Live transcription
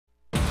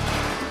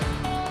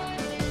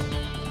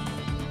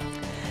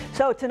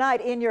So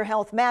tonight in Your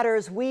Health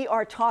Matters, we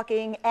are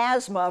talking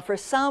asthma. For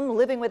some,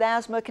 living with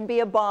asthma can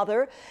be a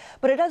bother,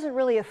 but it doesn't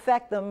really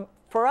affect them.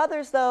 For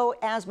others, though,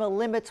 asthma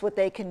limits what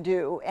they can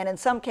do, and in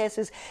some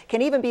cases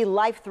can even be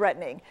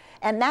life-threatening.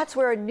 And that's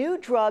where a new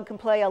drug can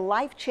play a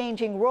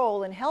life-changing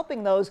role in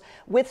helping those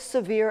with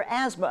severe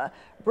asthma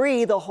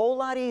breathe a whole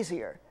lot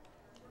easier.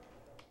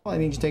 I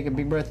need you to take a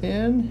big breath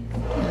in,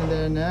 and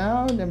then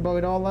out, and blow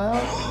it all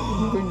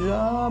out. Good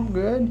job,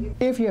 good.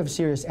 If you have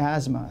serious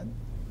asthma,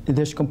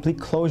 there's complete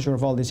closure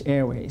of all these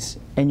airways,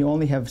 and you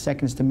only have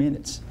seconds to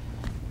minutes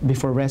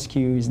before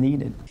rescue is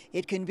needed.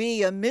 It can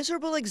be a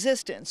miserable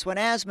existence when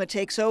asthma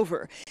takes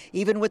over.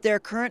 Even with their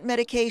current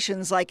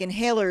medications like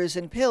inhalers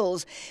and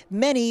pills,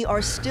 many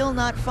are still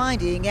not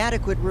finding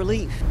adequate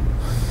relief.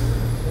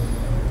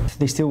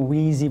 They still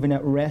wheeze even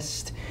at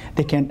rest.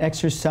 They can't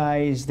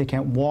exercise, they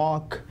can't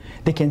walk,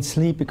 they can't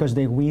sleep because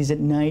they wheeze at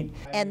night.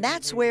 And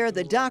that's where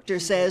the doctor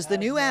says the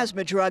new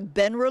asthma drug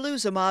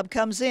benralizumab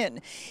comes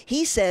in.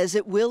 He says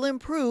it will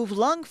improve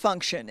lung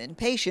function in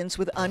patients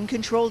with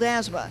uncontrolled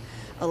asthma,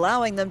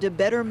 allowing them to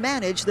better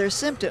manage their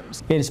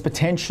symptoms. It is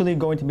potentially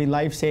going to be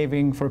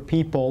life-saving for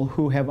people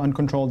who have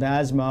uncontrolled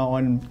asthma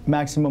on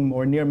maximum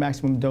or near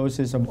maximum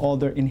doses of all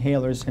their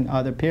inhalers and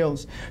other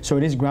pills. So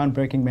it is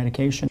groundbreaking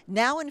medication.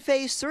 Now in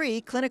phase 3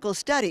 clinical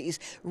studies,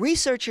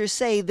 researchers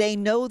say they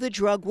know the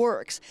drug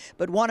works,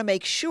 but want to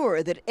make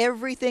sure that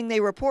everything they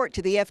report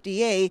to the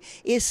FDA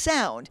is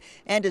sound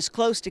and as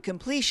close to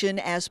completion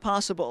as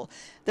possible.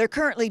 They're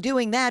currently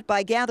doing that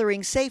by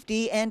gathering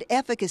safety and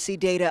efficacy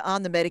data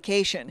on the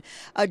medication,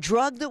 a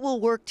drug that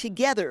will work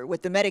together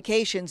with the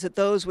medications that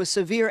those with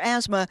severe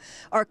asthma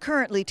are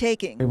currently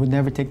taking. It would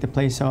never take the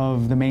place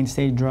of the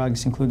mainstay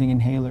drugs, including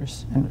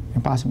inhalers and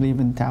possibly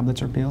even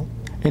tablets or pill.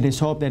 It is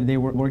hoped that they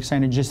work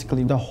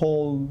synergistically. The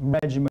whole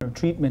regimen of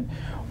treatment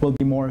will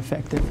be more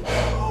effective.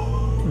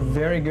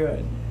 Very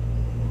good.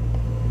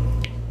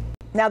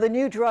 Now, the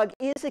new drug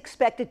is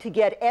expected to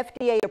get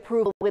FDA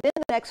approval within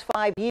the next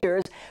 5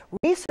 years.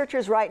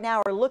 Researchers right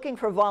now are looking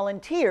for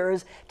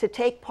volunteers to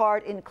take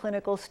part in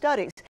clinical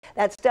studies.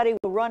 That study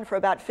will run for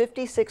about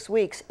 56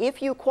 weeks.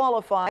 If you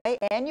qualify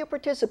and you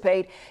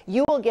participate,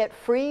 you will get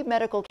free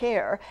medical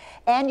care,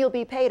 and you'll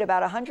be paid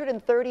about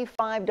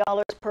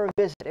 $135 per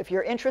visit. If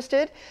you're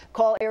interested,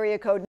 call area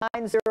code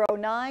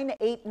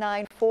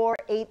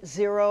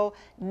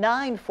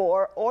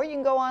 909-894-8094, or you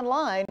can go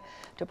online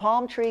to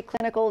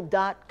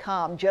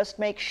palmtreeclinical.com. Just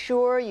make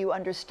sure you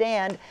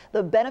understand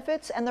the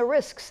benefits and the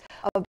risks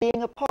of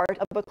being a part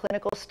of a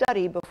clinical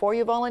study before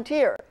you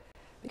volunteer,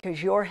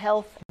 because your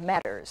health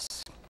matters.